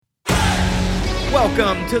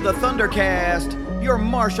Welcome to the Thundercast, your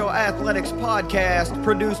Marshall Athletics podcast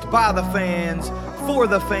produced by the fans, for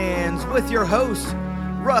the fans, with your hosts,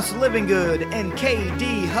 Russ Livingood and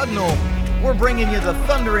KD Hudnall. We're bringing you the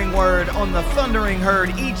thundering word on the thundering herd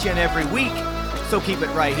each and every week, so keep it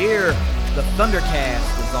right here. The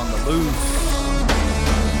Thundercast is on the loose.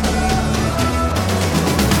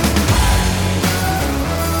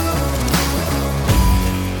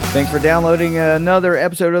 Thanks for downloading another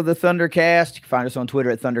episode of the Thundercast. You can find us on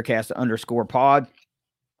Twitter at Thundercast_pod.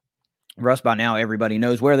 Russ, by now everybody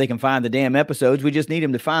knows where they can find the damn episodes. We just need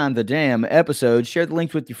them to find the damn episodes. Share the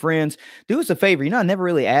links with your friends. Do us a favor. I never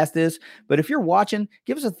really asked this, but if you're watching,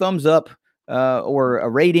 give us a thumbs up or a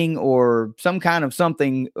rating or some kind of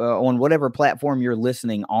something on whatever platform you're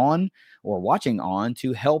listening on or watching on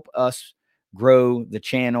to help us grow the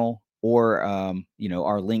channel, or,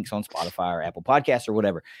 our links on Spotify or Apple Podcasts or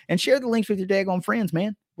whatever. And share the links with your daggone friends,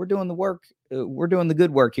 man. We're doing the work. We're doing the good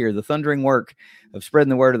work here, the thundering work of spreading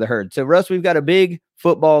the word of the herd. So, Russ, we've got a big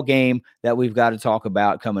football game that we've got to talk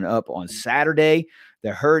about coming up on Saturday.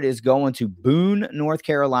 The herd is going to Boone, North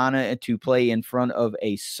Carolina to play in front of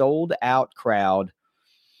a sold-out crowd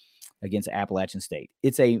against Appalachian State.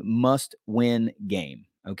 It's a must-win game.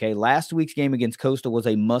 Okay, last week's game against Coastal was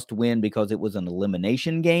a must-win because it was an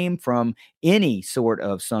elimination game from any sort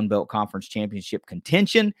of Sun Belt Conference championship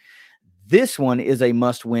contention. This one is a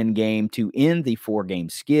must-win game to end the four-game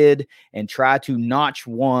skid and try to notch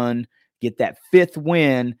one, get that fifth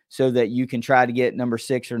win so that you can try to get number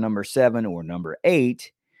 6 or number 7 or number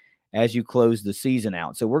 8 as you close the season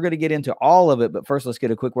out. So we're going to get into all of it, but first let's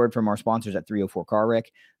get a quick word from our sponsors at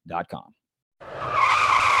 304carwreck.com.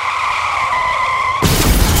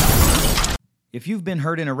 If you've been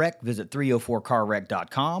hurt in a wreck, visit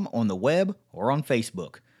 304carwreck.com on the web or on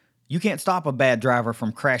Facebook. You can't stop a bad driver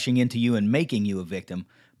from crashing into you and making you a victim,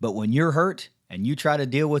 but when you're hurt and you try to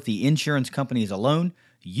deal with the insurance companies alone,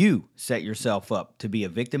 you set yourself up to be a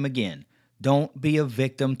victim again. Don't be a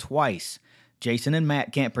victim twice. Jason and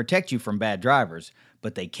Matt can't protect you from bad drivers,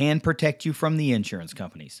 but they can protect you from the insurance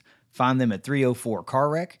companies. Find them at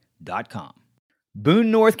 304carwreck.com.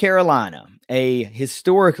 Boone, North Carolina, a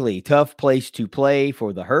historically tough place to play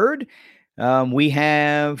for the herd. We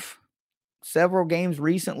have several games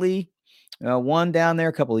recently. One down there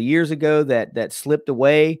a couple of years ago that slipped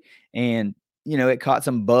away, and it caught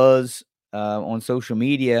some buzz on social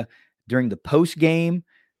media during the post game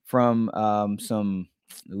from some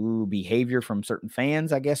behavior from certain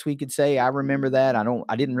fans, I guess we could say. I remember that.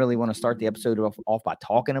 I didn't really want to start the episode off by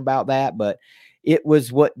talking about that, but it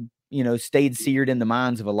was what stayed seared in the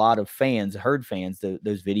minds of a lot of fans, herd fans,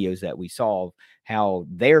 those videos that we saw of how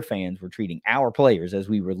their fans were treating our players as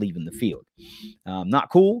we were leaving the field. Not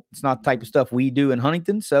cool. It's not the type of stuff we do in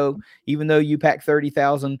Huntington. So even though you pack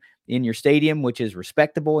 30,000 in your stadium, which is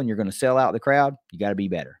respectable, and you're going to sell out the crowd, you got to be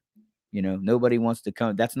better. Nobody wants to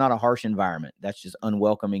come. That's not a harsh environment. That's just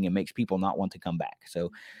unwelcoming and makes people not want to come back. So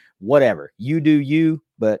whatever, you do you,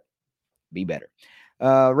 but be better.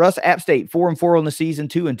 Russ, App State 4-4 on the season,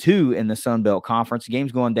 2-2 in the Sun Belt Conference. The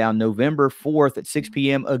game's going down November 4th at 6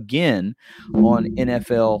 p.m. again on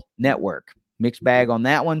NFL Network. Mixed bag on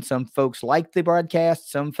that one. Some folks liked the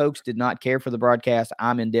broadcast. Some folks did not care for the broadcast.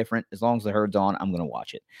 I'm indifferent. As long as the herd's on, I'm going to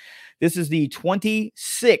watch it. This is the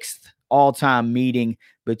 26th all-time meeting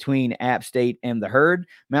between App State and the herd.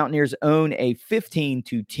 Mountaineers own a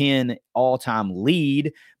 15-10 all-time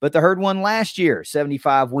lead, but the herd won last year,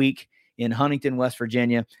 75-week in Huntington, West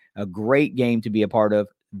Virginia. A great game to be a part of.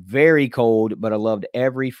 Very cold, but I loved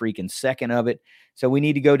every freaking second of it. So we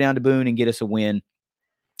need to go down to Boone and get us a win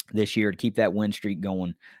this year to keep that win streak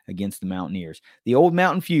going against the Mountaineers. The old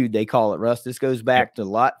Mountain Feud, they call it, Russ. This goes back to a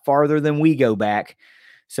lot farther than we go back.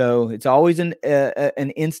 So it's always an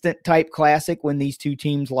instant type classic when these two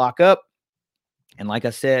teams lock up. And like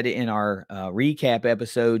I said in our recap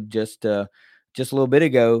episode just a little bit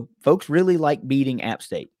ago, folks really like beating App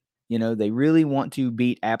State. They really want to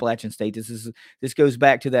beat Appalachian State. This goes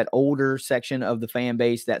back to that older section of the fan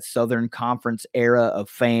base, that Southern Conference era of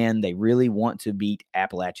fan. They really want to beat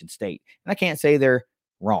Appalachian State. And I can't say they're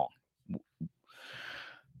wrong.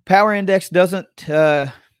 Power Index doesn't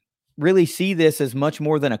really see this as much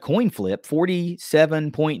more than a coin flip.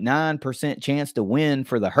 47.9% chance to win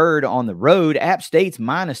for the herd on the road. App State's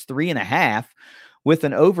 -3.5. with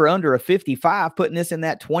an over-under of 55, putting this in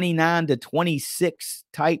that 29-26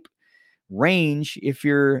 type range if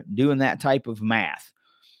you're doing that type of math.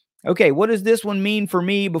 Okay, what does this one mean for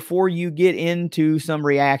me before you get into some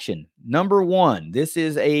reaction? Number one, this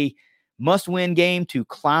is a must-win game to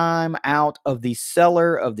climb out of the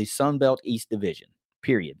cellar of the Sun Belt East Division,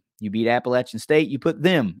 period. You beat Appalachian State, you put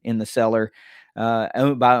them in the cellar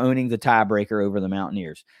by owning the tiebreaker over the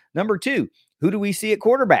Mountaineers. Number 2, who do we see at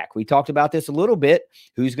quarterback? We talked about this a little bit.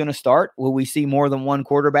 Who's going to start? Will we see more than one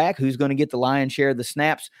quarterback? Who's going to get the lion's share of the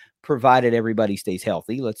snaps, provided everybody stays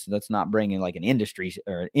healthy? Let's not bring in like an industry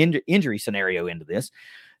or injury scenario into this.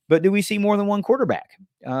 But do we see more than one quarterback?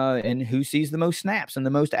 And who sees the most snaps and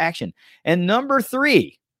the most action? And number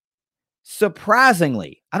 3,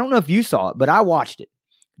 surprisingly, I don't know if you saw it, but I watched it.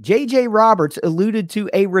 J.J. Roberts alluded to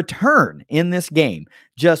a return in this game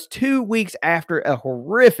just 2 weeks after a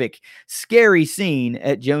horrific, scary scene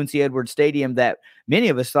at Jones C. Edwards Stadium that many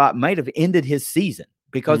of us thought might have ended his season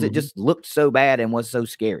because it just looked so bad and was so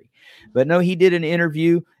scary. But no, he did an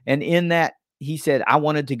interview, and in that, he said, I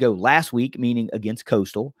wanted to go last week, meaning against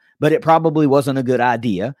Coastal, but it probably wasn't a good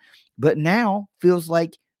idea. But now feels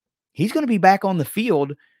like he's going to be back on the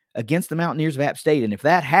field against the Mountaineers of App State. And if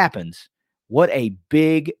that happens, what a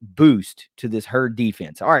big boost to this Herd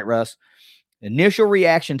defense. All right, Russ, initial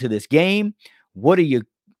reaction to this game. What are you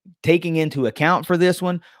taking into account for this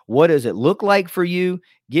one? What does it look like for you?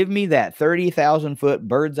 Give me that 30,000-foot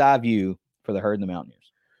bird's eye view for the Herd and the Mountaineers.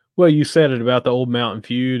 Well, you said it about the Old Mountain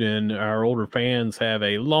feud, and our older fans have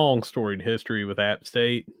a long storied history with App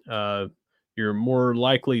State. You're more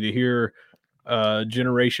likely to hear a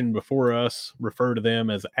generation before us refer to them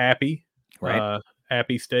as Appy, right?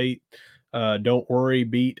 Appy State. Don't worry,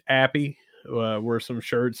 beat Appy were some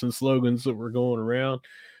shirts and slogans that were going around.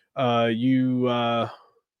 You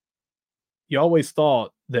always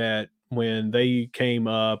thought that when they came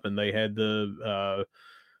up and they had the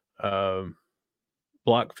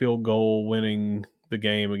block field goal winning the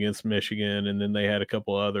game against Michigan, and then they had a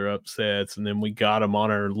couple other upsets, and then we got them on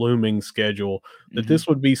our looming schedule, that this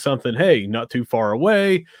would be something, hey, not too far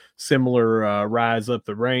away, similar rise up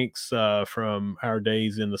the ranks from our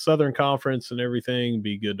days in the Southern Conference and everything,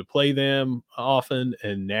 be good to play them often,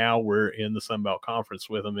 and now we're in the Sun Belt Conference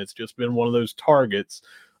with them. It's just been one of those targets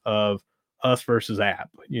of us versus App,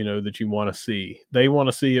 that you want to see. They want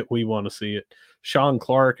to see it, we want to see it. Sean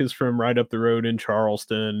Clark is from right up the road in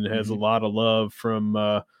Charleston, has a lot of love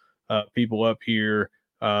from people up here.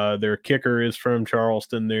 Their kicker is from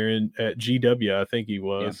Charleston. They're at GW, I think he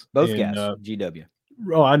was. Yeah, both guys, GW.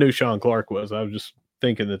 Oh, I knew Sean Clark was. I was just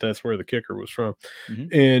thinking that's where the kicker was from.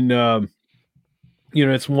 And,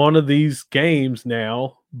 it's one of these games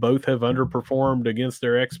now. Both have underperformed against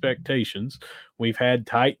their expectations. We've had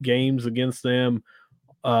tight games against them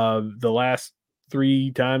the last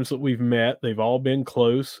 3 times that we've met. They've all been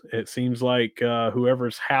close. It seems like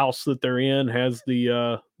whoever's house that they're in has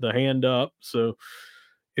the hand up. So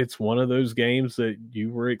it's one of those games that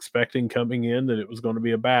you were expecting coming in that it was going to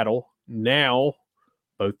be a battle. Now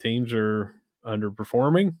both teams are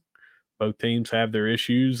underperforming. Both teams have their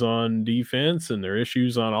issues on defense and their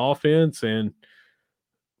issues on offense. And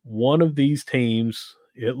one of these teams,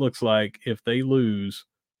 it looks like if they lose,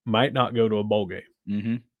 might not go to a bowl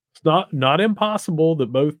game. It's not impossible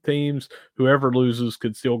that both teams, whoever loses,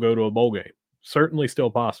 could still go to a bowl game. Certainly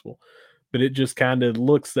still possible. But it just kind of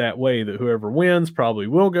looks that way, that whoever wins probably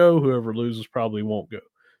will go, whoever loses probably won't go.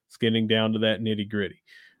 It's getting down to that nitty-gritty.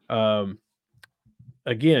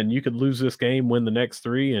 Again, you could lose this game, win the next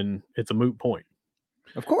 3, and it's a moot point.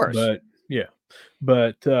 Of course. But, yeah.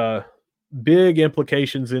 But big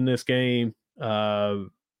implications in this game.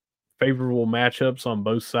 Favorable matchups on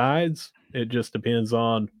both sides. It just depends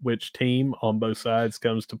on which team on both sides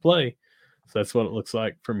comes to play. So that's what it looks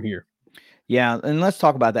like from here. Yeah, and let's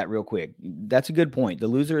talk about that real quick. That's a good point. The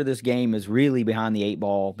loser of this game is really behind the 8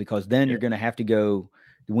 ball, because then you're going to have to go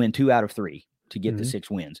win 2 out of 3 to get the 6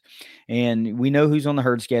 wins. And we know who's on the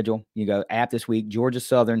Herd schedule. You go App this week, Georgia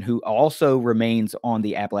Southern, who also remains on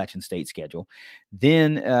the Appalachian State schedule.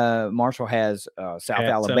 Then Marshall has South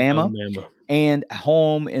Alabama, and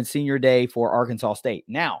home and senior day for Arkansas State.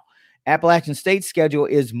 Now, Appalachian State's schedule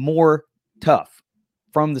is more tough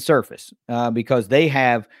from the surface because they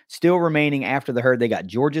have still remaining after the Herd. They got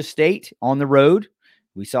Georgia State on the road.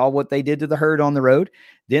 We saw what they did to the Herd on the road.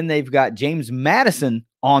 Then they've got James Madison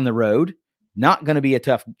on the road. Not going to be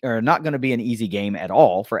not going to be an easy game at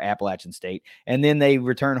all for Appalachian State. And then they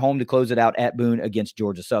return home to close it out at Boone against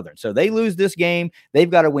Georgia Southern. So they lose this game. They've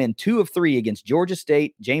got to win 2 of 3 against Georgia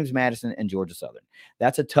State, James Madison, and Georgia Southern.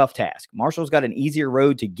 That's a tough task. Marshall's got an easier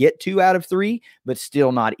road to get 2 out of 3, but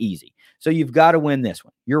still not easy. So you've got to win this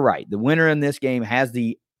one. You're right. The winner in this game has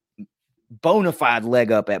the bona fide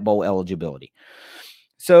leg up at bowl eligibility.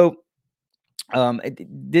 So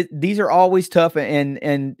these are always tough,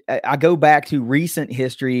 and I go back to recent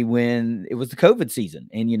history when it was the COVID season,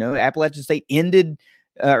 and Appalachian State ended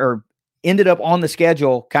or ended up on the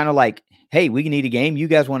schedule kind of like, hey, we need a game. You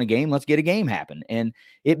guys want a game? Let's get a game happen. And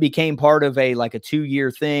it became part of a 2-year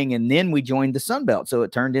thing. And then we joined the Sun Belt. So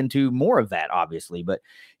it turned into more of that, obviously. But,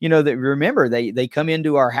 remember, they come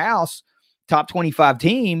into our house, top 25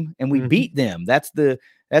 team, and we beat them. That's the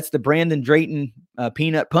Brandon Drayton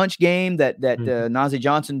peanut punch game that Nazi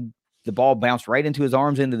Johnson, the ball bounced right into his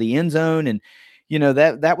arms into the end zone. And,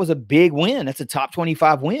 that was a big win. That's a top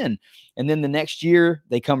 25 win. And then the next year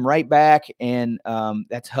they come right back, and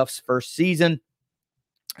that's Huff's first season.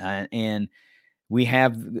 And we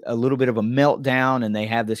have a little bit of a meltdown, and they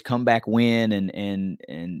have this comeback win,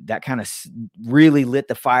 and that kind of really lit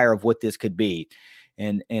the fire of what this could be.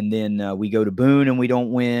 And then we go to Boone and we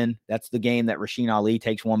don't win. That's the game that Rasheen Ali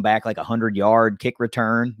takes one back, like 100-yard kick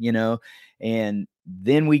return, and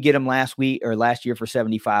then we get them last year for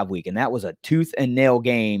 75 week. And that was a tooth and nail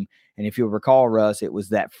game. And if you'll recall, Russ, it was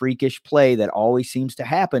that freakish play that always seems to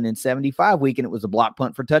happen in 75 week. And it was a block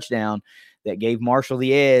punt for touchdown that gave Marshall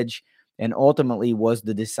the edge and ultimately was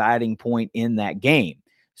the deciding point in that game.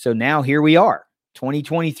 So now here we are,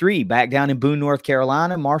 2023, back down in Boone, North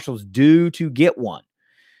Carolina. Marshall's due to get one.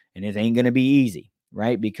 And it ain't going to be easy,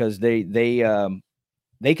 right? Because they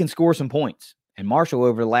can score some points. And Marshall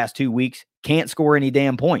over the last 2 weeks can't score any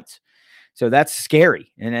damn points. So that's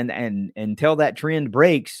scary. And until that trend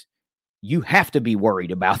breaks, you have to be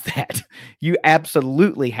worried about that. You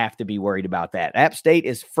absolutely have to be worried about that. App State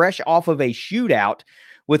is fresh off of a shootout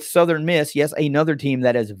with Southern Miss. Yes, another team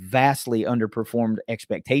that has vastly underperformed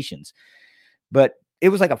expectations. But it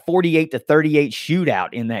was like a 48-38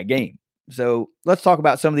 shootout in that game. So let's talk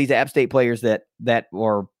about some of these App State players that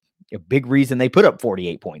are a big reason they put up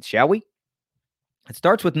 48 points, shall we? It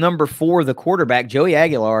starts with number 4, the quarterback, Joey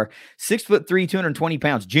Aguilar, 6'3", 220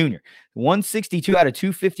 pounds, junior, 162 out of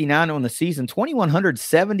 259 on the season,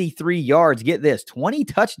 2,173 yards. Get this, 20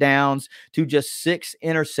 touchdowns to just 6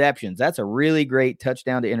 interceptions. That's a really great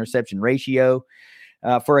touchdown to interception ratio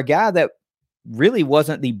for a guy that really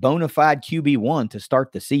wasn't the bona fide QB1 to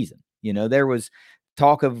start the season. There was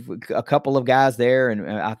talk of a couple of guys there, and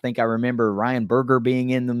I think I remember Ryan Berger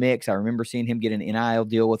being in the mix. I remember seeing him get an NIL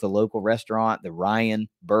deal with a local restaurant, the Ryan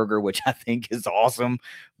Burger, which I think is awesome,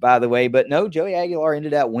 by the way. But no, Joey Aguilar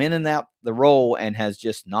ended up winning the role and has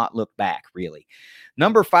just not looked back, really.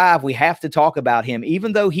 Number 5, we have to talk about him,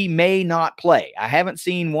 even though he may not play. I haven't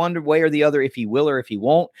seen one way or the other if he will or if he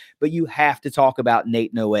won't, but you have to talk about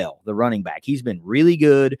Nate Noel, the running back. He's been really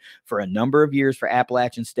good for a number of years for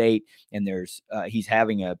Appalachian State, and he's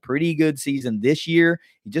having a pretty good season this year.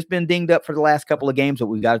 He's just been dinged up for the last couple of games, but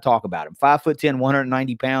we've got to talk about him. 5'10",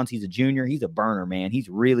 190 pounds. He's a junior. He's a burner, man. He's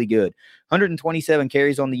really good. 127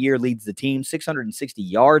 carries on the year, leads the team. 660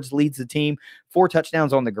 yards leads the team. 4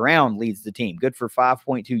 touchdowns on the ground leads the team. Good for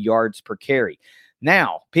 5.2 yards per carry.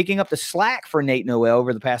 Now, picking up the slack for Nate Noel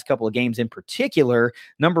over the past couple of games in particular,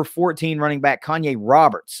 number 14 running back Kanye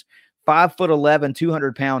Roberts, 5'11",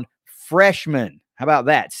 200-pound freshman. How about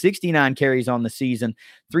that? 69 carries on the season,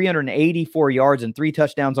 384 yards and 3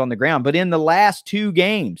 touchdowns on the ground. But in the last 2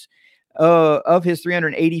 games of his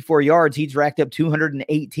 384 yards, he's racked up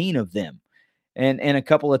 218 of them. And a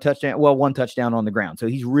couple of touchdowns, 1 touchdown on the ground. So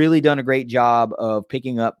he's really done a great job of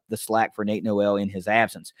picking up the slack for Nate Noel in his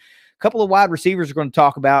absence. A couple of wide receivers we're going to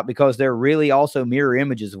talk about because they're really also mirror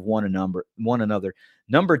images of one another.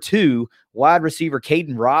 Number 2, wide receiver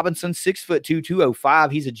Caden Robinson, 6'2",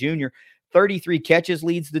 205. He's a junior. 33 catches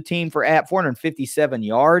leads the team for App, 457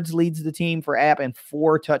 yards leads the team for App, and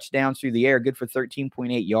 4 touchdowns through the air, good for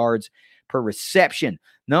 13.8 yards per reception.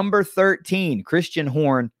 Number 13, Christian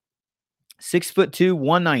Horn, 6'2",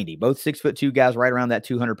 190. Both 6'2" guys right around that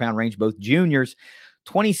 200-pound range, both juniors.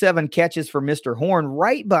 27 catches for Mr. Horn,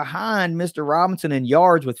 right behind Mr. Robinson in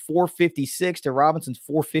yards with 456 to Robinson's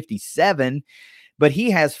 457. But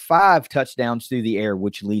he has 5 touchdowns through the air,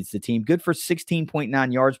 which leads the team. Good for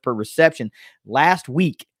 16.9 yards per reception. Last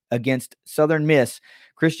week against Southern Miss,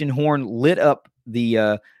 Christian Horn lit up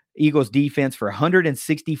the Eagles defense for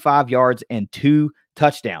 165 yards and 2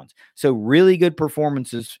 touchdowns. So really good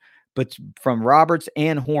performances but from Roberts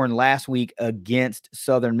and Horn last week against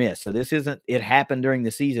Southern Miss. So this isn't, it happened during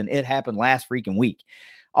the season. It happened last freaking week.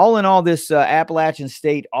 All in all, this Appalachian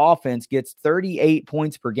State offense gets 38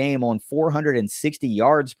 points per game on 460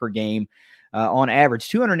 yards per game on average,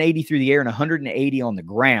 280 through the air and 180 on the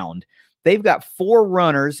ground. They've got 4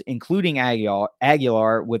 runners, including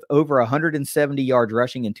Aguilar, with over 170 yards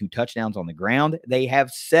rushing and 2 touchdowns on the ground. They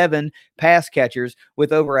have 7 pass catchers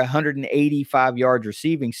with over 185 yards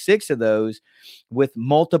receiving, 6 of those with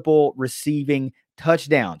multiple receiving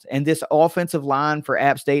touchdowns. And this offensive line for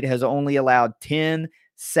App State has only allowed 10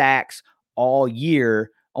 sacks all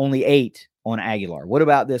year only 8 on Aguilar. What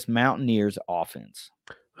about this Mountaineers offense?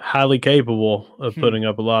 Highly capable of putting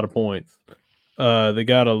up a lot of points. They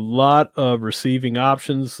got a lot of receiving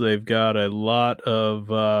options. They've got a lot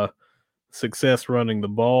of success running the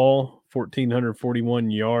ball.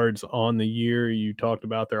 1,441 yards on the year. You talked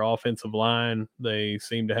about their offensive line. They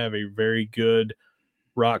seem to have a very good,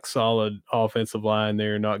 rock solid offensive line.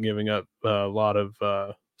 They're not giving up a lot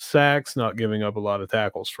of sacks, not giving up a lot of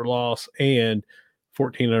tackles for loss, and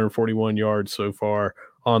 1,441 yards so far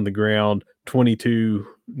on the ground, 22,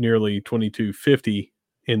 nearly 2250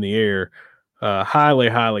 in the air. Highly,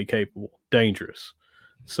 highly capable, dangerous.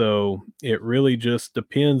 So it really just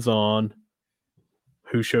depends on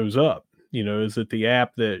who shows up. Is it the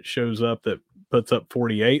app that shows up that puts up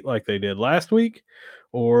 48 like they did last week?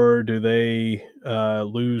 Or do they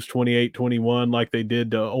lose 28-21 like they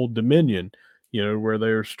did to Old Dominion, where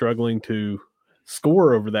they're struggling to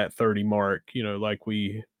score over that 30 mark, like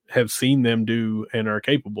we have seen them do and are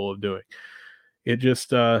capable of doing. It just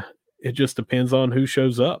depends on who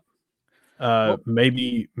shows up. Well,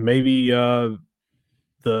 Maybe the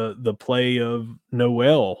play of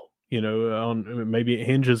Noel. On maybe it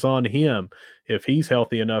hinges on him if he's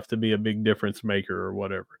healthy enough to be a big difference maker or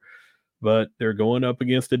whatever. But they're going up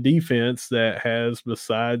against a defense that has,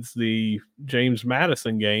 besides the James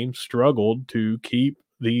Madison game, struggled to keep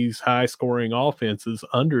these high scoring offenses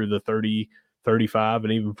under the 30, 35,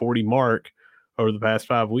 and even 40 mark over the past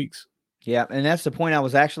 5 weeks. yeah, and that's the point I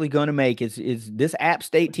was actually going to make is this App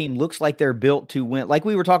State team looks like they're built to win. Like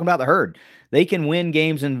we were talking about the Herd. They can win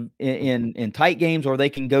games in tight games, or they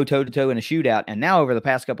can go toe to toe in a shootout. And now over the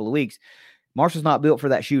past couple of weeks, Marshall's not built for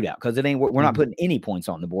that shootout because we're not putting any points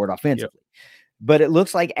on the board offensively. Yep. But it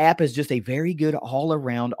looks like App is just a very good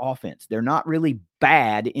all-around offense. They're not really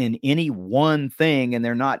bad in any one thing, and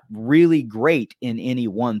they're not really great in any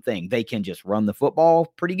one thing. They can just run the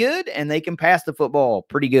football pretty good, and they can pass the football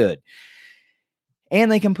pretty good.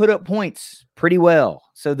 And they can put up points pretty well.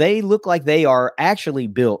 So they look like they are actually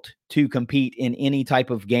built to compete in any type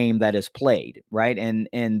of game that is played, right?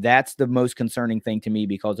 And that's the most concerning thing to me,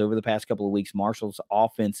 because over the past couple of weeks, Marshall's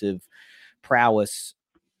offensive prowess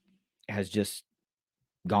has just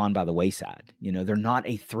gone by the wayside. They're not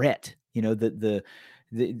a threat. The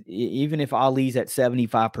even if Ali's at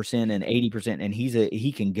 75% and 80% and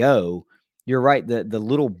he can go, you're right. The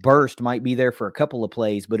little burst might be there for a couple of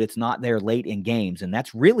plays, but it's not there late in games. And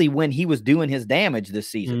that's really when he was doing his damage this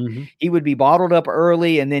season. Mm-hmm. He would be bottled up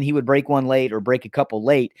early, and then he would break one late or break a couple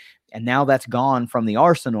late. And now that's gone from the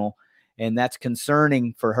arsenal. And that's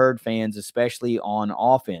concerning for Herd fans, especially on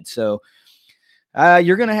offense. So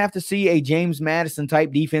you're going to have to see a James Madison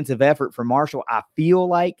type defensive effort for Marshall, I feel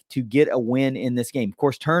like, to get a win in this game. Of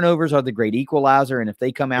course, turnovers are the great equalizer. And if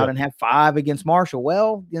they come out and have 5 against Marshall,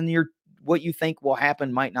 well, then what you think will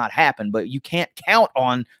happen might not happen, but you can't count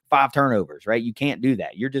on 5 turnovers, right? You can't do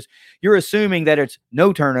that. You're assuming that it's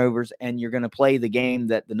no turnovers and you're going to play the game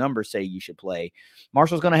that the numbers say you should play.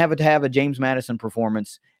 Marshall's going to have a James Madison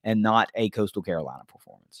performance and not a Coastal Carolina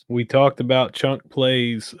performance. We talked about chunk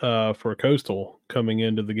plays for Coastal coming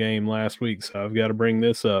into the game last week, so I've got to bring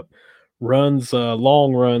this up.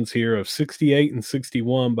 Long runs here of 68 and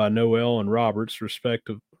 61 by Noel and Roberts,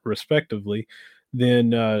 respectively.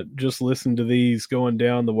 Then just listen to these going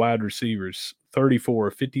down the wide receivers: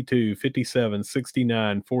 34, 52, 57,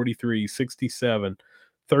 69, 43, 67,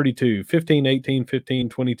 32, 15, 18, 15,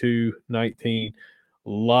 22, 19.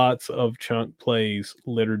 Lots of chunk plays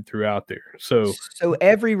littered throughout there. So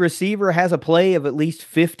every receiver has a play of at least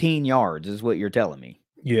 15 yards is what you're telling me.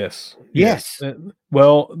 Yes. The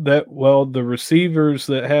receivers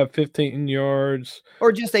that have 15 yards,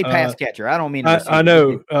 or just a pass catcher. I don't mean I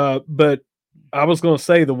know, but I was going to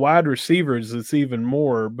say the wide receivers, it's even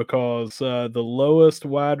more, because the lowest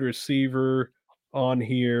wide receiver on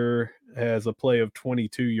here has a play of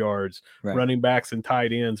 22 yards. Right. Running backs and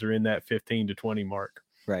tight ends are in that 15 to 20 mark.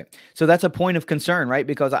 Right. So that's a point of concern, right?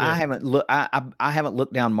 Because I haven't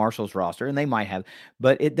looked down Marshall's roster, and they might have,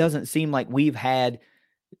 but it doesn't seem like we've had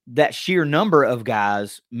that sheer number of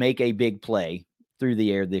guys make a big play through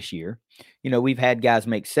the air this year. We've had guys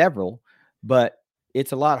make several, but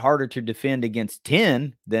it's a lot harder to defend against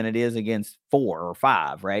 10 than it is against 4 or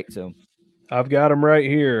 5, right? So I've got them right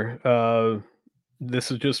here.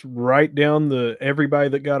 This is just right down everybody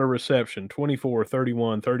that got a reception: 24,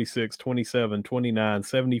 31, 36, 27, 29,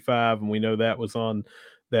 75. And we know that was on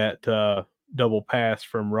that double pass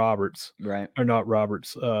from Roberts. Right. Or not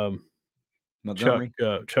Roberts. Montgomery.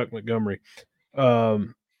 Chuck Montgomery.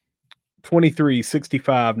 23,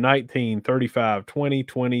 65, 19, 35, 20,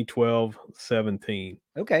 20, 12, 17.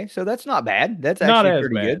 Okay, so that's not bad. That's actually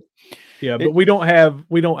pretty good. Yeah, but we don't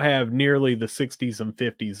have nearly the 60s and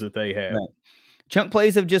 50s that they have. Right. Chunk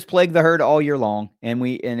plays have just plagued the herd all year long, and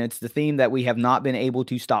it's the theme that we have not been able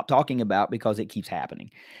to stop talking about because it keeps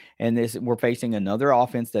happening. And we're facing another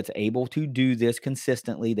offense that's able to do this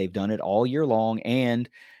consistently. They've done it all year long, and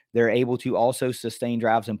they're able to also sustain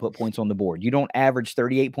drives and put points on the board. You don't average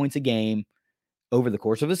 38 points a game over the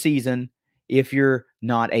course of a season if you're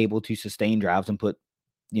not able to sustain drives and put,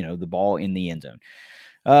 the ball in the end zone.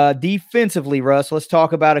 Defensively, Russ, let's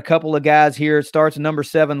talk about a couple of guys here. It starts number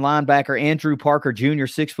 7 linebacker Andrew Parker Jr.,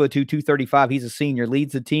 6'2", 235. He's a senior.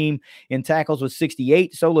 Leads the team in tackles with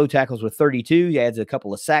 68, solo tackles with 32. He adds a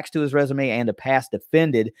couple of sacks to his resume and a pass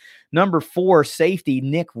defended. Number 4 safety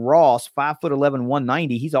Nick Ross, 5'11",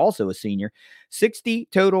 190. He's also a senior. 60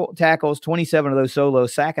 total tackles, 27 of those solo,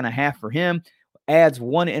 sack and a half for him. Adds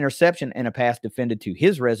 1 interception and a pass defended to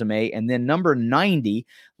his resume. And then number 90,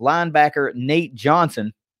 linebacker Nate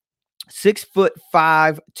Johnson,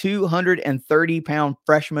 6'5", 230-pound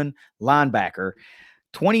freshman linebacker.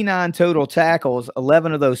 29 total tackles,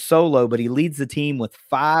 11 of those solo, but he leads the team with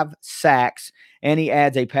 5 sacks, and he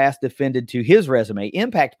adds a pass defended to his resume.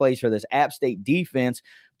 Impact plays for this App State defense.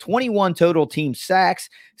 21 total team sacks,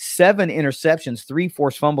 7 interceptions, 3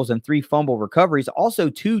 forced fumbles, and 3 fumble recoveries. Also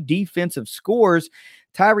 2 defensive scores.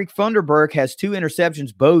 Tyreek Funderburk has 2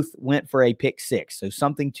 interceptions. Both went for a pick 6. So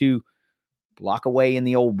something to lock away in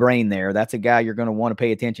the old brain there. That's a guy you're going to want to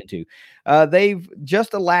pay attention to. They've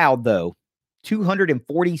just allowed, though,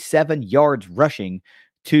 247 yards rushing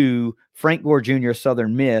to Frank Gore Jr.,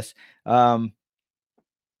 Southern Miss.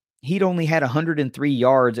 He'd only had 103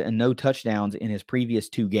 yards and no touchdowns in his previous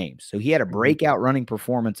 2 games. So he had a breakout running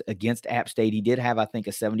performance against App State. He did have, I think,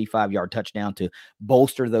 a 75-yard touchdown to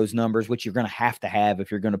bolster those numbers, which you're going to have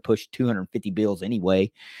if you're going to push 250 bills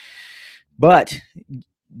anyway. But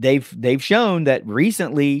they've shown that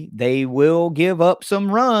recently they will give up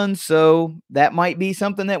some runs, so that might be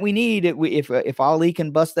something that we need. If Ali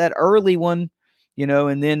can bust that early one,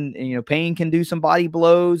 and then Payne can do some body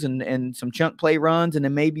blows and some chunk play runs, and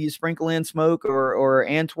then maybe you sprinkle in Smoke or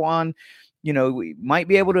Antoine, we might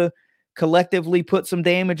be able to collectively put some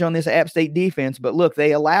damage on this App State defense. But look,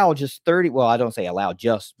 they allow just 30. Well, I don't say allow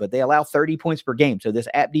just, but they allow 30 points per game. So this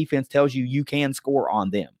App defense tells you can score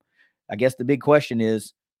on them. I guess the big question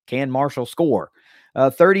is, can Marshall score?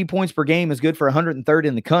 30 points per game is good for 103rd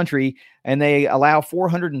in the country, and they allow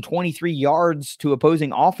 423 yards to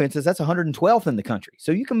opposing offenses. That's 112th in the country.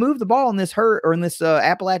 So you can move the ball in this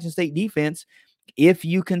Appalachian State defense if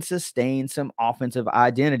you can sustain some offensive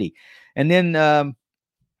identity. And then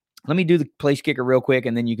let me do the place kicker real quick,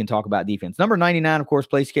 and then you can talk about defense. Number 99, of course,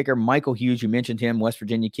 place kicker, Michael Hughes. You mentioned him, West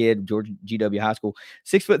Virginia kid, Georgia GW High School.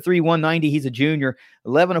 6'3", 190. He's a junior.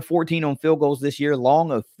 11 of 14 on field goals this year,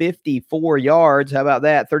 long of 54 yards. How about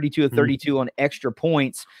that? 32 of 32 on extra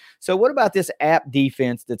points. So what about this App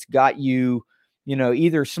defense that's got you,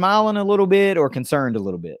 either smiling a little bit or concerned a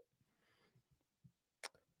little bit?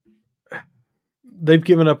 They've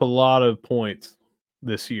given up a lot of points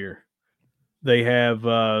this year. They have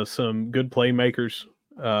some good playmakers,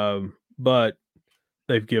 but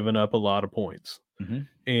they've given up a lot of points.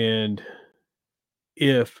 Mm-hmm. And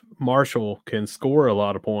if Marshall can score a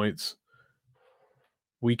lot of points,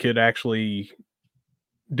 we could actually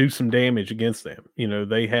do some damage against them.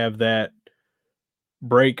 They have that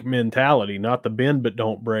break mentality, not the bend but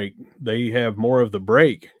don't break. They have more of the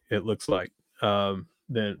break, it looks like,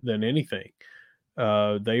 than anything.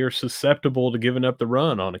 They are susceptible to giving up the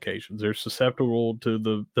run on occasions. They're susceptible to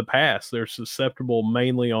the pass. They're susceptible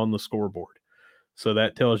mainly on the scoreboard. So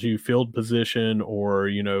that tells you field position,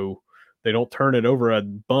 or, they don't turn it over a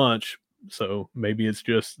bunch. So maybe it's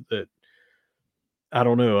just that, I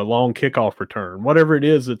don't know, a long kickoff return, whatever it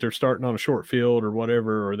is that they're starting on a short field or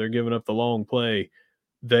whatever, or they're giving up the long play.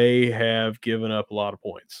 They have given up a lot of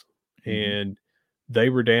points. Mm-hmm. And they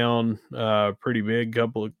were down pretty big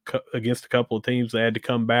against a couple of teams. They had to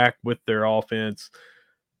come back with their offense,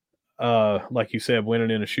 like you said,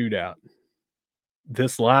 winning in a shootout.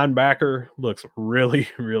 This linebacker looks really,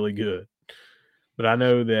 really good. But I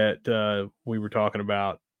know that we were talking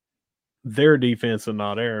about their defense and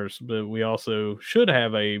not ours, but we also should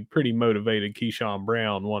have a pretty motivated Keyshawn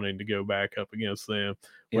Brown wanting to go back up against them,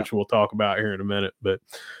 which we'll talk about here in a minute. But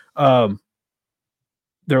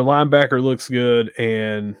their linebacker looks good,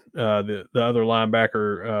 and the other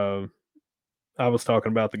linebacker, I was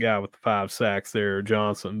talking about the guy with the 5 sacks there,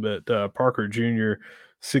 Johnson, but Parker Jr.,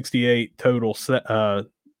 68 total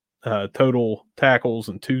total tackles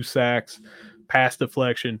and 2 sacks, pass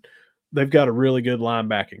deflection. They've got a really good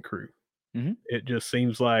linebacking crew. Mm-hmm. It just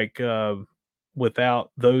seems like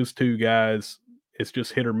without those 2 guys, It's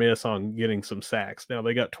just hit or miss on getting some sacks. Now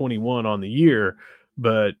they got 21 on the year,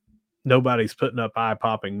 but nobody's putting up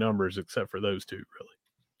eye-popping numbers except for those two, really.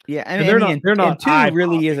 Yeah, And they're not two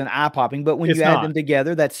really isn't eye-popping, but when It's you add not. them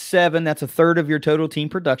together, that's 7. That's a third of your total team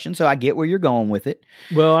production. So I get where you're going with it.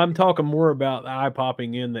 Well, I'm talking more about the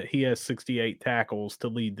eye-popping in that he has 68 tackles to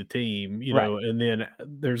lead the team, Right. and then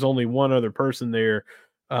there's only one other person there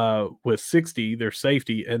with 60, their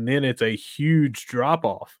safety, and then it's a huge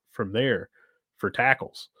drop-off from there for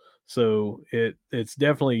tackles. So it's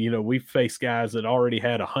definitely, we've faced guys that already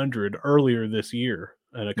had 100 earlier this year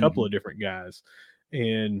and a couple of different guys,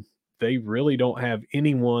 and they really don't have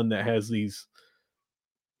anyone that has these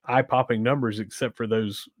eye-popping numbers except for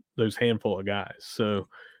those handful of guys. So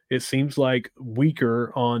it seems like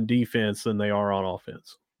weaker on defense than they are on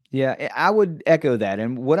offense. Yeah, I would echo that.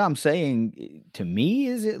 And what I'm saying to me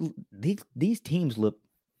is these teams look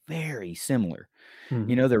very similar.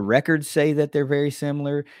 Mm-hmm. The records say that they're very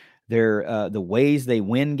similar. The ways they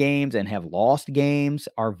win games and have lost games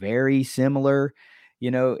are very similar.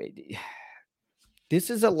 This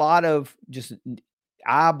is a lot of just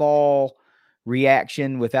eyeball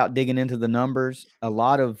reaction without digging into the numbers. A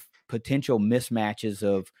lot of potential mismatches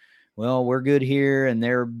of, well, we're good here and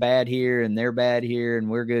they're bad here and they're bad here and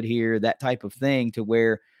we're good here, that type of thing, to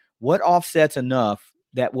where what offsets enough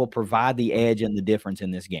that will provide the edge and the difference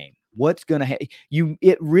in this game? What's going to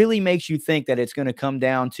it really makes you think that it's going to come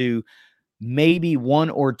down to maybe 1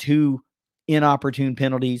 or 2 inopportune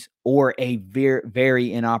penalties or a very,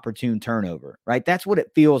 very inopportune turnover, right? That's what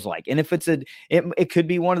it feels like. And if it could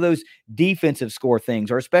be one of those defensive score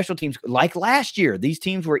things or special teams like last year. These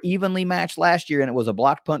teams were evenly matched last year, and it was a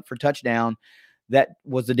blocked punt for touchdown that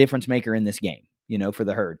was the difference maker in this game, for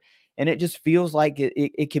the Herd. And it just feels like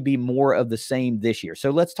it could be more of the same this year. So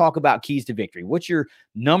let's talk about keys to victory. What's your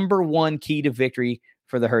number one key to victory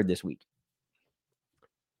for the Herd this week?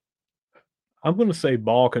 I'm going to say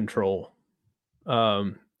ball control.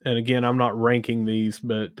 And again, I'm not ranking these,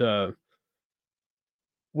 but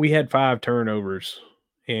we had 5 turnovers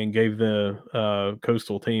and gave the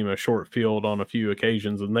Coastal team a short field on a few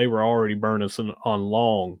occasions, and they were already burning us on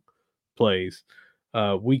long plays.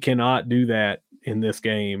 We cannot do that in this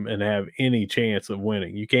game and have any chance of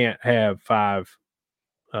winning. You can't have 5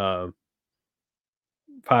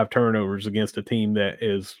 turnovers against a team that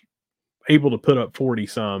is able to put up 40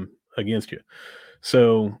 some against you.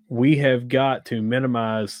 So we have got to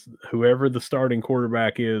minimize whoever the starting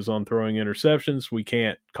quarterback is on throwing interceptions. We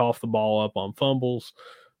can't cough the ball up on fumbles.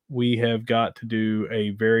 We have got to do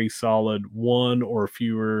a very solid 1 or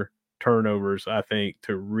fewer turnovers, I think,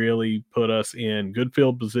 to really put us in good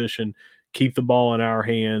field position, keep the ball in our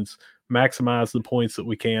hands, maximize the points that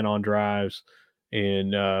we can on drives,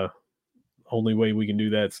 and only way we can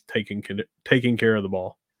do that is taking care of the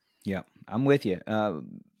ball. Yeah, I'm with you.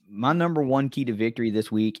 My number one key to victory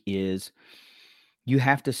this week is you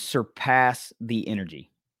have to surpass the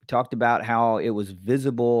energy. We talked about how it was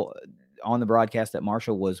visible on the broadcast that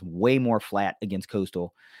Marshall was way more flat against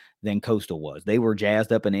Coastal than Coastal was. They were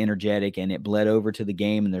jazzed up and energetic, and it bled over to the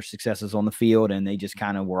game and their successes on the field, and they just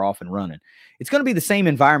kind of were off and running. It's going to be the same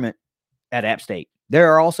environment at App State.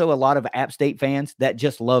 There are also a lot of App State fans that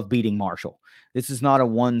just love beating Marshall. This is not a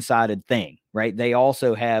one-sided thing, right? They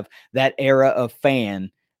also have that era of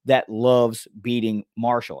fan that loves beating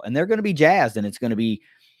Marshall, and they're going to be jazzed, and it's going to be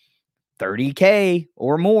 30K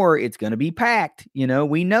or more. It's going to be packed.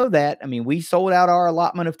 We know that. I mean, we sold out our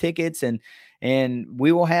allotment of tickets, and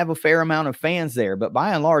we will have a fair amount of fans there, but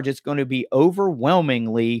by and large, it's going to be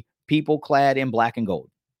overwhelmingly people clad in black and gold.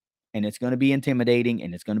 And it's going to be intimidating,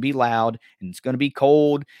 and it's going to be loud, and it's going to be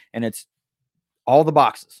cold, and it's all the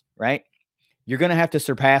boxes, right? You're going to have to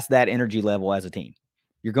surpass that energy level as a team.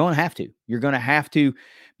 You're going to have to. You're going to have to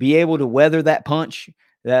be able to weather that punch,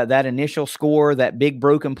 that initial score, that big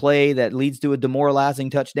broken play that leads to a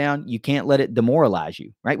demoralizing touchdown. You can't let it demoralize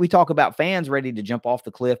you, right? We talk about fans ready to jump off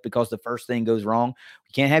the cliff because the first thing goes wrong.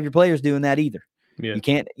 You can't have your players doing that either. Yeah. You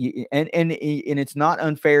can't. And it's not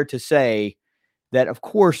unfair to say that, of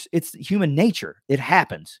course, it's human nature. It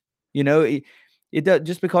happens. It does,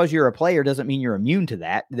 just because you're a player doesn't mean you're immune to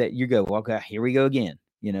that you go, well, okay, here we go again.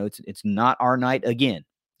 It's not our night again.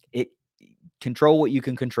 Control what you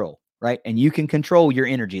can control, right? And you can control your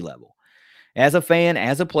energy level. As a fan,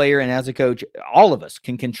 as a player, and as a coach, all of us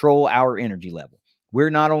can control our energy level.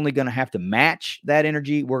 We're not only going to have to match that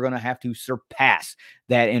energy, we're going to have to surpass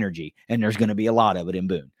that energy. And there's going to be a lot of it in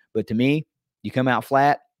Boone. But to me, you come out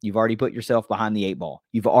flat, you've already put yourself behind the 8 ball.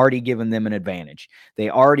 You've already given them an advantage.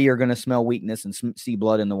 They already are going to smell weakness and see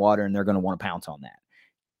blood in the water, and they're going to want to pounce on that.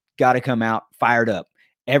 Got to come out fired up.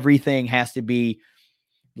 Everything has to be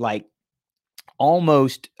like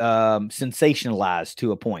almost sensationalized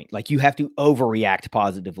to a point. Like you have to overreact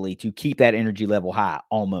positively to keep that energy level high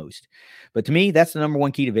almost. But to me, that's the number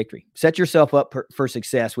one key to victory. Set yourself up for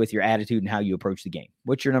success with your attitude and how you approach the game.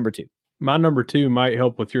 What's your number two? My number two might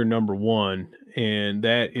help with your number one, and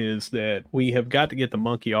that is that we have got to get the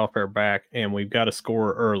monkey off our back and we've got to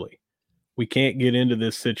score early. We can't get into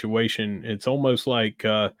this situation. It's almost like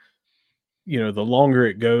the longer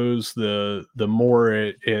it goes, the more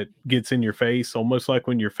it gets in your face, almost like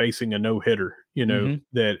when you're facing a no hitter,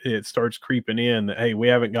 that it starts creeping in that, hey, we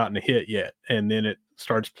haven't gotten a hit yet. And then it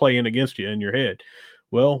starts playing against you in your head.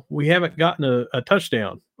 Well, we haven't gotten a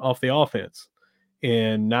touchdown off the offense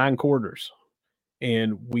in 9 quarters.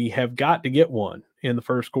 And we have got to get one in the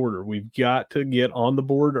first quarter. We've got to get on the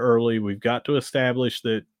board early. We've got to establish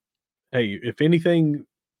that, hey, if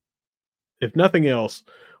nothing else,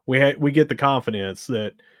 we get the confidence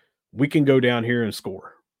that we can go down here and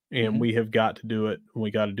score, and we have got to do it.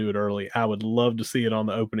 We got to do it early. I would love to see it on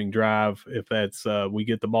the opening drive if that's we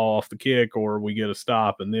get the ball off the kick or we get a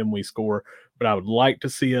stop and then we score. But I would like to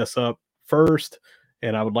see us up first,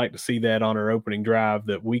 and I would like to see that on our opening drive,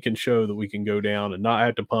 that we can show that we can go down and not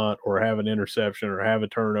have to punt or have an interception or have a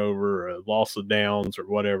turnover or a loss of downs or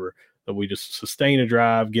whatever, that we just sustain a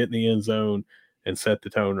drive, get in the end zone, and set the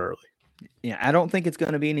tone early. Yeah, I don't think it's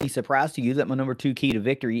going to be any surprise to you that my number two key to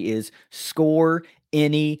victory is score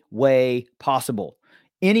any way possible.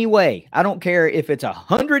 Any way. I don't care if it's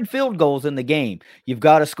 100 field goals in the game. You've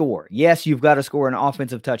got to score. Yes, you've got to score an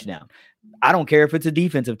offensive touchdown. I don't care if it's a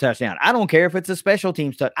defensive touchdown. I don't care if it's a special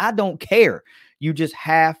teams touchdown. I don't care. You just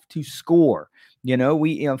have to score.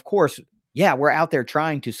 Of course, yeah, we're out there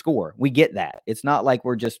trying to score. We get that. It's not like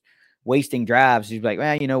we're just wasting drives. He's like,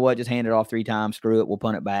 well, you know what? Just hand it off 3 times. Screw it. We'll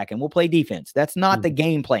punt it back and we'll play defense. That's not the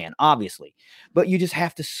game plan, obviously. But you just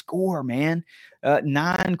have to score, man.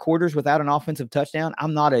 9 quarters without an offensive touchdown.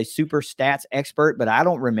 I'm not a super stats expert, but I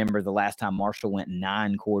don't remember the last time Marshall went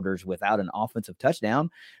 9 quarters without an offensive touchdown,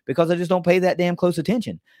 because I just don't pay that damn close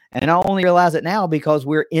attention. And I only realize it now because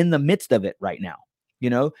we're in the midst of it right now.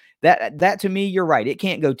 That to me, you're right. It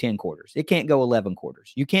can't go 10 quarters. It can't go 11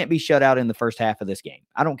 quarters. You can't be shut out in the first half of this game.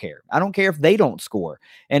 I don't care. I don't care if they don't score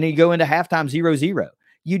and you go into halftime 0-0.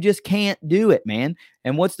 You just can't do it, man.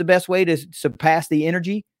 And what's the best way to surpass the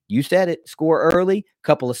energy? You said it. Score early,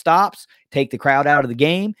 couple of stops, take the crowd out of the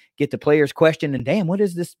game, get the players questioned, and damn, what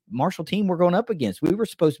is this Marshall team we're going up against? We were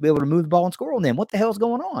supposed to be able to move the ball and score on them. What the hell's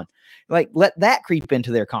going on? Like, let that creep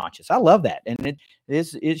into their conscience. I love that. And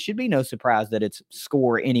it should be no surprise that it's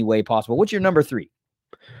score any way possible. What's your number 3?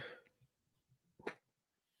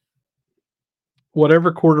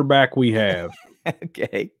 Whatever quarterback we have.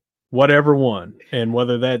 Okay. Whatever one. And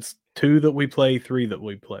whether that's 2 that we play, 3 that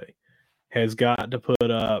we play, has got to put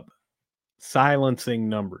up silencing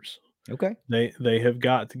numbers. Okay. They have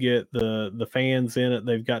got to get the fans in it.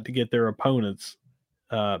 They've got to get their opponents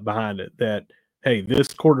behind it, that, hey, this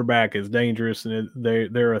quarterback is dangerous and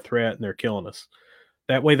they're a threat and they're killing us.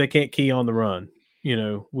 That way they can't key on the run.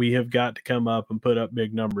 We have got to come up and put up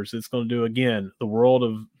big numbers. It's going to do, again, the world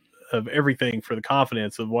of everything for the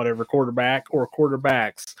confidence of whatever quarterback or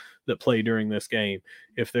quarterbacks that play during this game.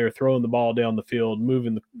 If they're throwing the ball down the field,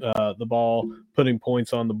 moving the ball, putting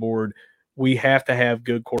points on the board, we have to have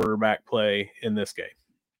good quarterback play in this game.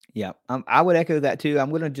 Yeah, I would echo that too. I'm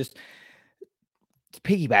going to just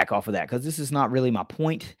piggyback off of that because this is not really my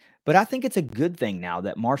point, but I think it's a good thing now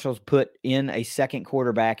that Marshall's put in a second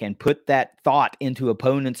quarterback and put that thought into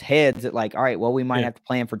opponents' heads that, like, all right, well, we might have to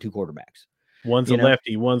plan for 2 quarterbacks. One's a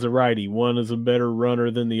lefty, one's a righty. One is a better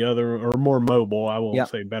runner than the other, or more mobile. I won't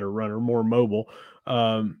say better runner, more mobile.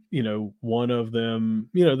 One of them,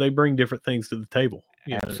 they bring different things to the table.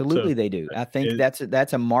 Absolutely, they do. I think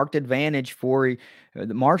that's a marked advantage for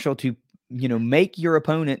Marshall to, make your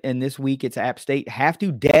opponent, and this week it's App State, have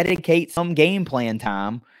to dedicate some game plan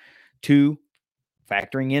time to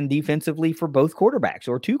factoring in defensively for both quarterbacks,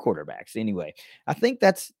 or 2 quarterbacks anyway. I think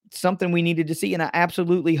that's something we needed to see, and I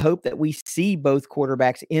absolutely hope that we see both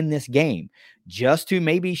quarterbacks in this game just to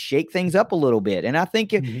maybe shake things up a little bit. And I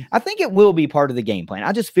think it will be part of the game plan.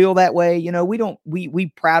 I just feel that way. We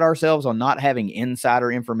pride ourselves on not having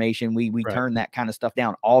insider information. We turn that kind of stuff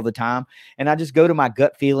down all the time. And I just go to my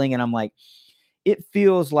gut feeling and I'm like, it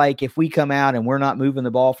feels like if we come out and we're not moving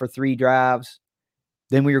the ball for 3 drives,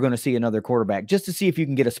 then we are going to see another quarterback just to see if you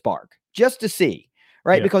can get a spark, just to see,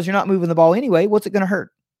 right? Yeah. Because you're not moving the ball anyway. What's it going to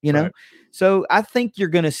hurt? Right. So I think you're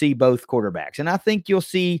going to see both quarterbacks, and I think you'll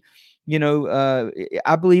see,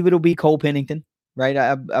 I believe it'll be Cole Pennington, right?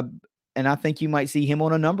 And I think you might see him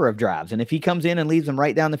on a number of drives. And if he comes in and leaves them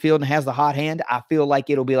right down the field and has the hot hand, I feel like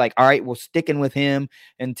it'll be like, all right, we're sticking with him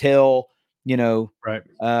until Right.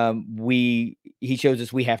 He shows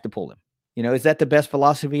us we have to pull him. Is that the best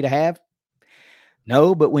philosophy to have?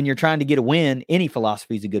 No, but when you're trying to get a win, any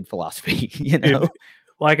philosophy is a good philosophy,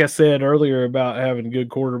 Like I said earlier about having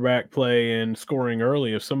good quarterback play and scoring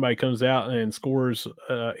early, if somebody comes out and scores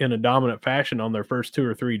in a dominant fashion on their first 2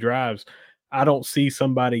 or 3 drives, I don't see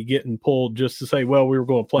somebody getting pulled just to say, well, we were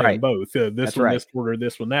going to play them Right. both. This That's one, right. this quarter,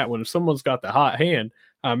 this one, that one. If someone's got the hot hand,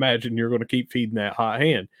 I imagine you're going to keep feeding that hot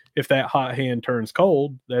hand. If that hot hand turns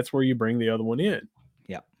cold, that's where you bring the other one in.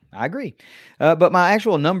 Yeah, I agree. But my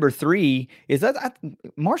actual number 3 is that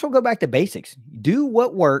Marshall, go back to basics. Do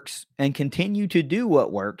what works and continue to do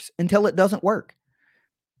what works until it doesn't work.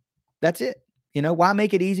 That's it. Why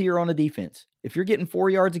make it easier on a defense? If you're getting 4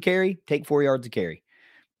 yards of carry, take 4 yards of carry.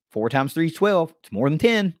 4 times 3 is 12. It's more than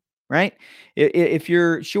 10, right? If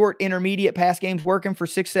your short intermediate pass game's working for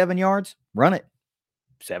 6, 7 yards, run it.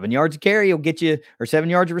 7 yards of carry will get you, or 7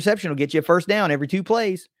 yards of reception will get you a first down every 2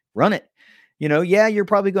 plays. Run it. Yeah, you're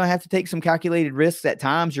probably going to have to take some calculated risks at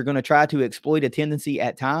times. You're going to try to exploit a tendency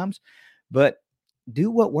at times, but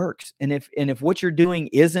do what works. And if what you're doing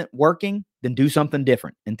isn't working, then do something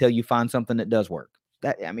different until you find something that does work.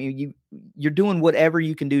 You're doing whatever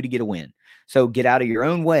you can do to get a win. So get out of your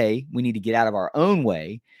own way. We need to get out of our own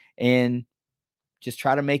way and just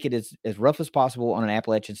try to make it as rough as possible on an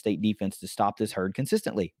Appalachian State defense to stop this herd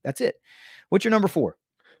consistently. That's it. What's your number 4?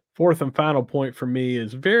 Fourth and final point for me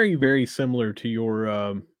is very, very similar to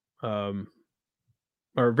your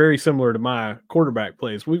or very similar to my quarterback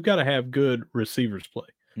plays. We've got to have good receivers play.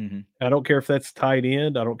 Mm-hmm. I don't care if that's tight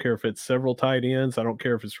end. I don't care if it's several tight ends. I don't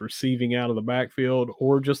care if it's receiving out of the backfield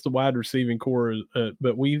or just the wide receiving core.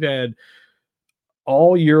 But we've had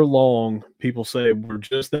all year long people say we're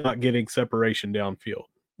just not getting separation downfield.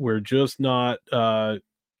 We're just not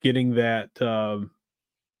getting that.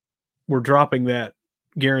 We're dropping that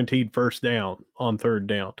guaranteed first down on third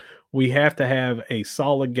down. We have to have a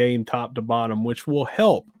solid game top to bottom, which will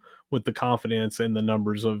help with the confidence and the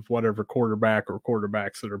numbers of whatever quarterback or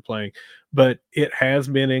quarterbacks that are playing. But it has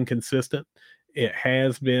been inconsistent. It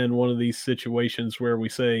has been one of these situations where we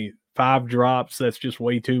say 5 drops, that's just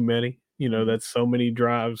way too many. That's so many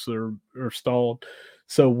drives that are stalled.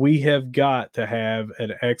 So we have got to have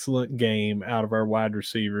an excellent game out of our wide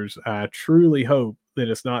receivers. I truly hope that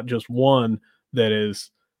it's not just one that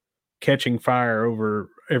is catching fire over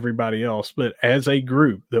everybody else, but as a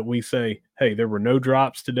group that we say, hey, there were no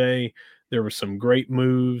drops today. There were some great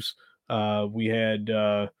moves. We had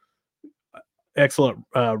excellent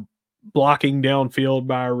blocking downfield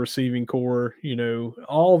by our receiving core,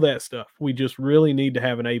 all that stuff. We just really need to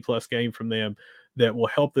have an A+ game from them that will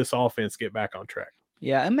help this offense get back on track.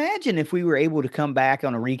 Yeah, imagine if we were able to come back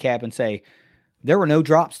on a recap and say, there were no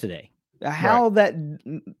drops today. How that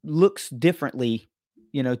looks differently,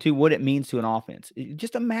 to what it means to an offense.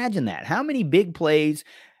 Just imagine that. How many big plays,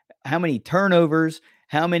 how many turnovers,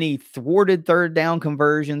 how many thwarted third down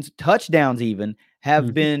conversions, touchdowns even,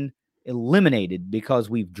 have been eliminated because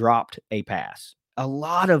we've dropped a pass. A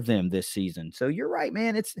lot of them this season. So you're right,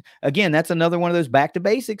 man. That's another one of those back to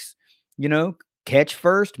basics. Catch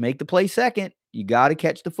first, make the play second. You got to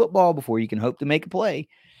catch the football before you can hope to make a play.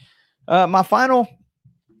 My final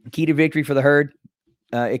key to victory for the herd,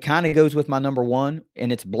 it kind of goes with my number 1,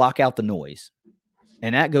 and it's block out the noise.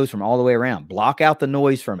 And that goes from all the way around. Block out the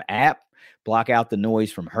noise from app, block out the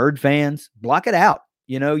noise from herd fans, block it out.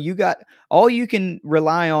 You got all you can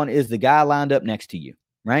rely on is the guy lined up next to you,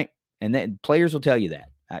 right? And then players will tell you that.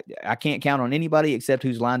 I can't count on anybody except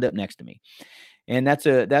who's lined up next to me. And that's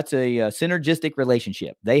a synergistic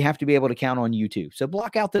relationship. They have to be able to count on you too. So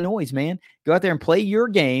block out the noise, man. Go out there and play your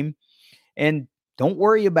game, and don't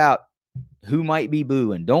worry about who might be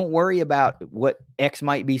booing. Don't worry about what X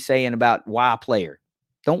might be saying about Y player.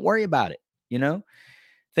 Don't worry about it.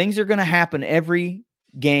 Things are going to happen every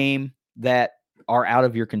game that are out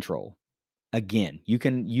of your control. Again, you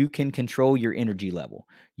can control your energy level.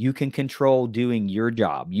 You can control doing your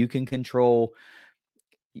job. You can control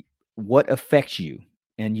what affects you,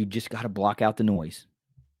 and you just got to block out the noise,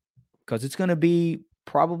 because it's going to be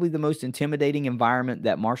probably the most intimidating environment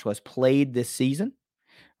that Marshall has played this season,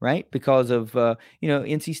 right? Because of,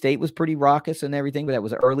 NC State was pretty raucous and everything, but that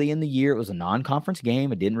was early in the year. It was a non-conference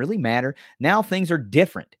game. It didn't really matter. Now things are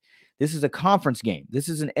different. This is a conference game. This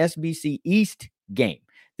is an SBC East game.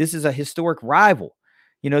 This is a historic rival.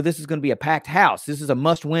 This is going to be a packed house. This is a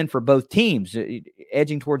must-win for both teams,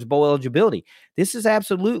 edging towards bowl eligibility. This is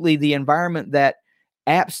absolutely the environment that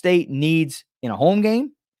App State needs in a home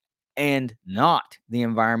game, and not the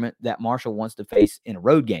environment that Marshall wants to face in a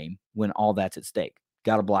road game when all that's at stake.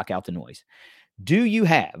 Got to block out the noise. Do you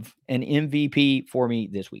have an MVP for me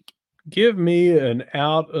this week? Give me an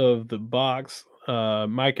out of the box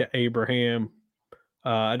Micah Abraham.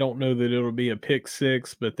 I don't know that it'll be a pick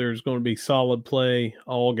six, but there's going to be solid play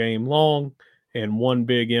all game long and one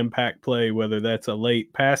big impact play, whether that's a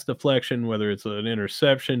late pass deflection, whether it's an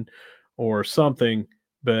interception or something.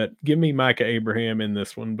 But give me Micah Abraham in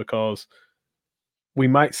this one because we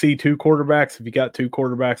might see two quarterbacks. If you got two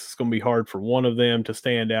quarterbacks, it's going to be hard for one of them to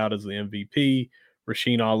stand out as the MVP.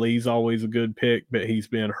 Rasheen Ali's always a good pick, but he's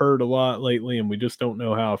been hurt a lot lately, and we just don't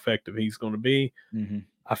know how effective he's going to be. Mm-hmm.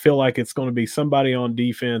 I feel like it's going to be somebody on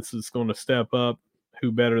defense that's going to step up.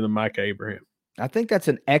 Who better than Micah Abraham? I think that's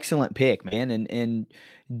an excellent pick, man. And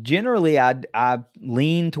generally, I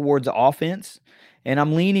lean towards offense, and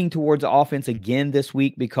I'm leaning towards offense again this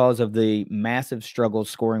week because of the massive struggles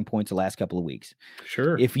scoring points the last couple of weeks.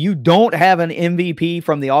 Sure. If you don't have an MVP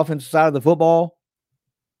from the offensive side of the football,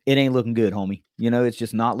 it ain't looking good, homie. It's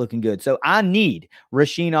just not looking good. So I need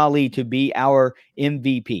Rasheen Ali to be our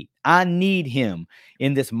MVP. I need him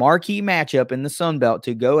in this marquee matchup in the Sun Belt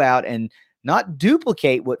to go out and not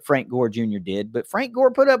duplicate what Frank Gore Jr. did, but Frank Gore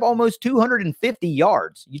put up almost 250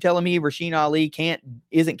 yards. You telling me Rasheen Ali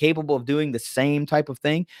isn't capable of doing the same type of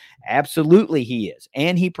thing? Absolutely he is.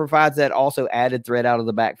 And he provides that also added threat out of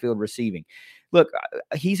the backfield receiving. Look,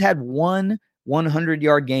 he's had one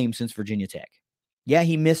 100-yard game since Virginia Tech. Yeah,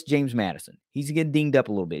 he missed James Madison. He's getting dinged up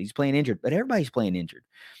a little bit. He's playing injured, but everybody's playing injured.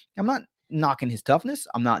 I'm not knocking his toughness.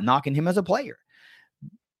 I'm not knocking him as a player.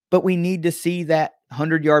 But we need to see that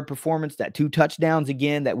 100-yard performance, that 2 touchdowns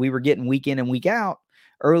again that we were getting week in and week out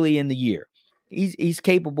early in the year. He's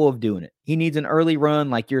capable of doing it. He needs an early run,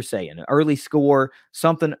 like you're saying, an early score,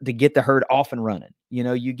 something to get the herd off and running.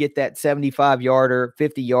 You get that 75-yarder,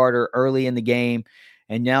 50-yarder early in the game,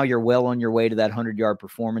 and now you're well on your way to that 100-yard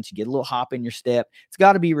performance. You get a little hop in your step. It's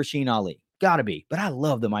got to be Rasheen Ali. Got to be. But I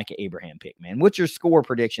love the Micah Abraham pick, man. What's your score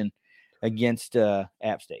prediction against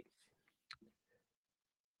App State?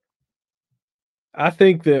 I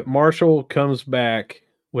think that Marshall comes back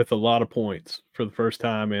with a lot of points for the first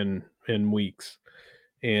time in weeks,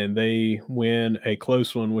 and they win a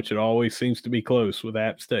close one, which it always seems to be close with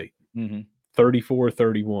App State.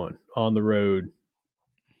 34-31 on the road,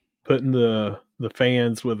 putting the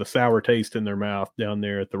fans with a sour taste in their mouth down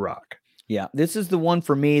there at the Rock. Yeah, this is the one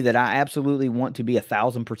for me that I absolutely want to be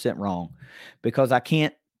 1,000% wrong, because I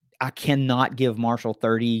cannot give Marshall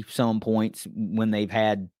 30 some points when they've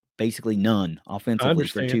had basically none offensively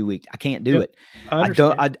for 2 weeks. I can't do it.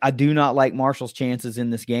 I do not like Marshall's chances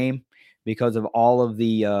in this game because of all of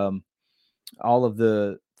the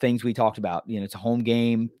things we talked about. It's a home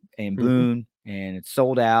game in Boone, and it's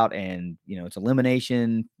sold out, and it's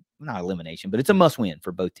elimination. Not elimination, but it's a must win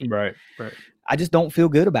for both teams. Right. I just don't feel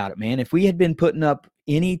good about it, man. If we had been putting up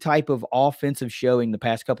any type of offensive showing the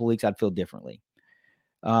past couple of weeks, I'd feel differently.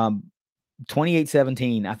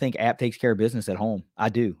 28-17, I think App takes care of business at home. I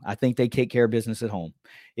do. I think they take care of business at home.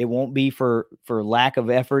 It won't be for lack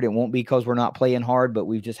of effort. It won't be because we're not playing hard, but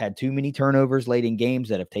we've just had too many turnovers late in games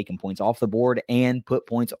that have taken points off the board and put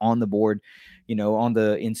points on the board, on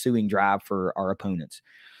the ensuing drive for our opponents.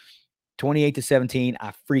 28-17,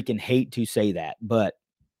 I freaking hate to say that, but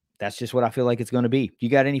that's just what I feel like it's going to be. You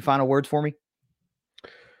got any final words for me?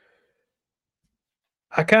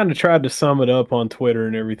 I kind of tried to sum it up on Twitter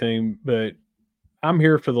and everything, but I'm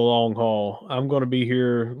here for the long haul. I'm going to be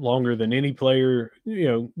here longer than any player,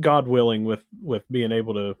 God willing, with being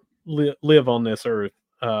able to live on this earth.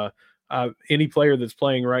 Any player that's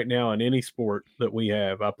playing right now in any sport that we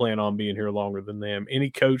have, I plan on being here longer than them.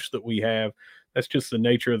 Any coach that we have, that's just the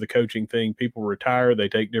nature of the coaching thing. People retire, they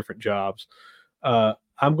take different jobs.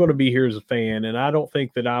 I'm going to be here as a fan, and I don't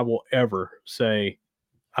think that I will ever say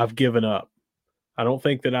I've given up. I don't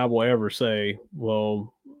think that I will ever say,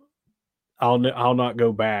 well, I'll not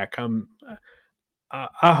go back.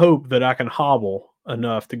 I hope that I can hobble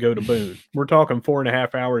enough to go to Boone. We're talking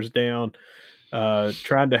 4.5 hours down,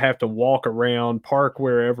 trying to have to walk around, park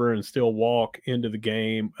wherever, and still walk into the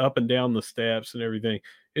game, up and down the steps and everything.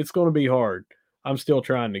 It's going to be hard. I'm still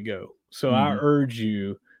trying to go. So I urge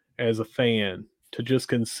you as a fan to just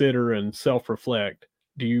consider and self-reflect.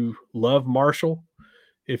 Do you love Marshall?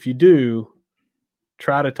 If you do,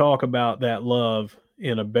 try to talk about that love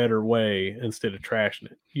in a better way instead of trashing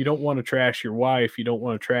it. You don't want to trash your wife. You don't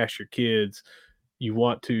want to trash your kids. You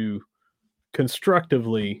want to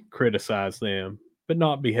constructively criticize them, but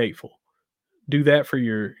not be hateful. Do that for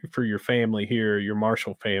your family here, your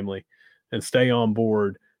Marshall family, and stay on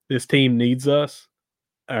board. This team needs us.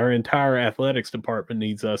 Our entire athletics department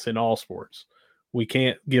needs us in all sports. We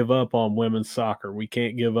can't give up on women's soccer. We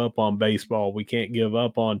can't give up on baseball. We can't give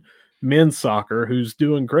up on men's soccer, who's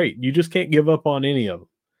doing great. You just can't give up on any of them.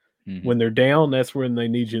 Mm-hmm. When they're down, that's when they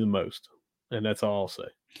need you the most. And that's all I'll say.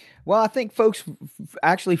 Well, I think folks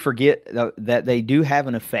actually forget that they do have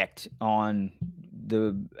an effect on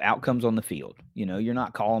the outcomes on the field. You know, you're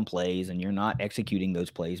not calling plays and you're not executing those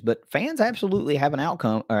plays, but fans absolutely have an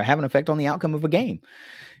outcome or have an effect on the outcome of a game.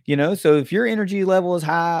 You know, so if your energy level is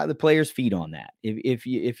high, the players feed on that.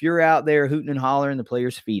 If you're out there hooting and hollering, the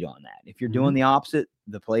players feed on that. If you're doing the opposite,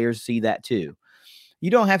 the players see that too. You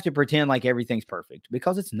don't have to pretend like everything's perfect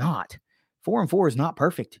because it's not. 4-4 is not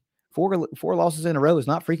perfect. Four losses in a row is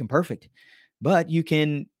not freaking perfect. But you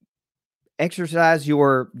can exercise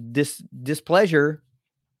your displeasure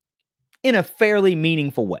in a fairly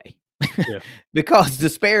meaningful way. Yeah. Because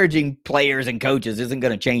disparaging players and coaches isn't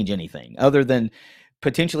going to change anything other than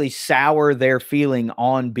potentially sour their feeling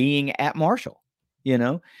on being at Marshall, you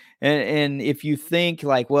know? And if you think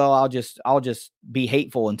like, well, I'll just be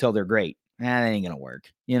hateful until they're great. That ain't going to work.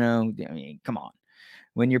 You know, I mean, come on.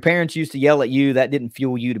 When your parents used to yell at you, that didn't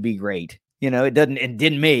fuel you to be great. You know, it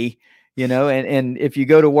didn't me, you know, and if you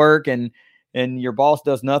go to work and your boss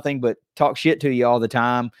does nothing but talk shit to you all the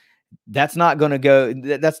time, that's not going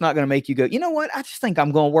to make you go, you know what? I just think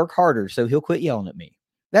I'm going to work harder so he'll quit yelling at me.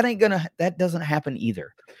 That doesn't happen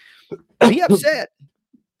either. Be upset.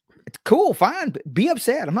 It's cool. Fine. But be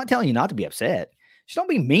upset. I'm not telling you not to be upset. Just don't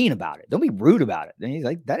be mean about it. Don't be rude about it. And he's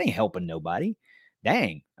like, that ain't helping nobody.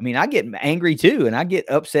 Dang. I mean, I get angry too. And I get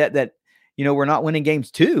upset that, you know, we're not winning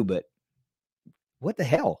games too, but what the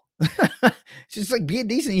hell? It's just like, be a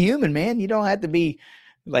decent human, man. You don't have to be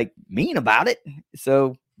like mean about it.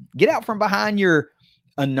 So get out from behind your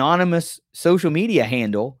anonymous social media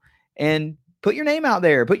handle and put your name out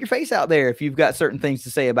there, put your face out there if you've got certain things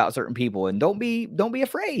to say about certain people, and don't be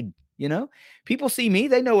afraid. You know, people see me,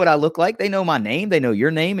 they know what I look like. They know my name. They know your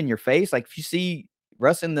name and your face. Like if you see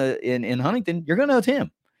Russ in Huntington, you're going to know it's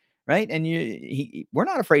him. Right. And we're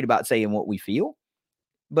not afraid about saying what we feel,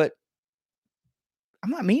 but I'm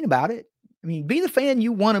not mean about it. I mean, be the fan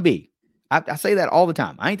you want to be. I say that all the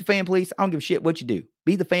time. I ain't the fan police. I don't give a shit what you do.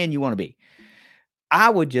 Be the fan you want to be. I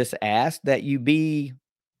would just ask that you be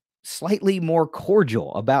slightly more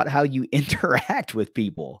cordial about how you interact with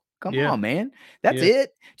people. Come on, man. That's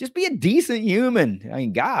it. Just be a decent human. I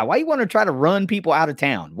mean, God, why you want to try to run people out of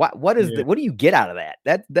town? What do you get out of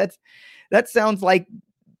that? That sounds like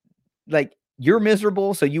you're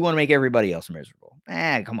miserable, so you want to make everybody else miserable.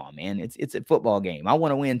 Come on, man. It's a football game. I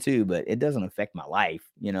want to win too, but it doesn't affect my life.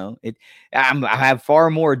 You know, I have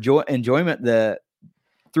far more enjoyment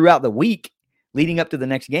throughout the week leading up to the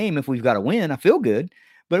next game. If we've got to win, I feel good.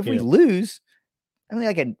 But if we lose, I mean,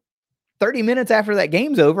 like 30 minutes after that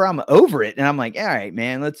game's over, I'm over it. And I'm like, all right,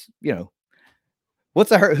 man, let's, you know,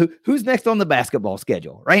 what's who's next on the basketball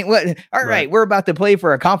schedule, right? All right, we're about to play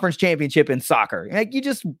for a conference championship in soccer. Like you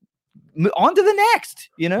just on to the next,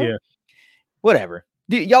 you know? Yeah. Whatever.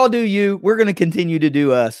 Y'all do you. We're going to continue to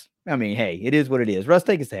do us. I mean, hey, it is what it is. Russ,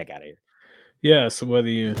 take us the heck out of here. Yeah, so whether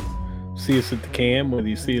you see us at the Cam, whether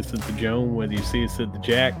you see us at the Joan, whether you see us at the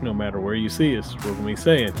Jack, no matter where you see us, we're going to be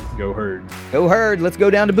saying, go Herd. Go Herd. Let's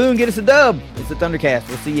go down to Boone, get us a dub. It's the Thundercast.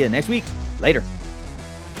 We'll see you next week. Later.